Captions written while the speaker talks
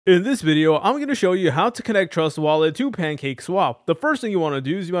In this video, I'm going to show you how to connect Trust Wallet to Pancake Swap. The first thing you want to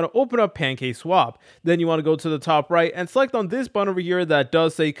do is you want to open up Pancake Swap. Then you want to go to the top right and select on this button over here that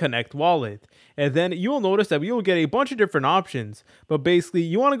does say Connect Wallet. And then you will notice that we will get a bunch of different options. But basically,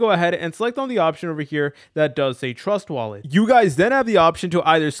 you want to go ahead and select on the option over here that does say Trust Wallet. You guys then have the option to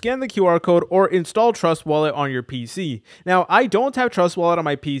either scan the QR code or install Trust Wallet on your PC. Now, I don't have Trust Wallet on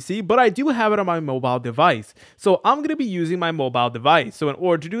my PC, but I do have it on my mobile device. So I'm going to be using my mobile device. So in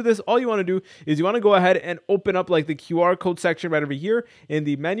order to do this, all you want to do is you want to go ahead and open up like the QR code section right over here in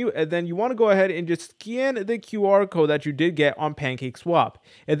the menu, and then you want to go ahead and just scan the QR code that you did get on Pancake Swap,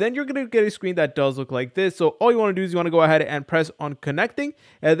 and then you're going to get a screen that does look like this. So all you want to do is you want to go ahead and press on connecting,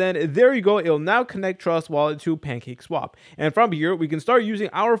 and then there you go. It'll now connect Trust Wallet to Pancake Swap, and from here we can start using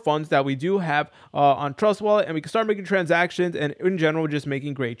our funds that we do have on Trust Wallet, and we can start making transactions and in general just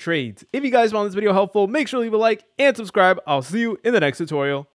making great trades. If you guys found this video helpful, make sure to leave a like and subscribe. I'll see you in the next tutorial.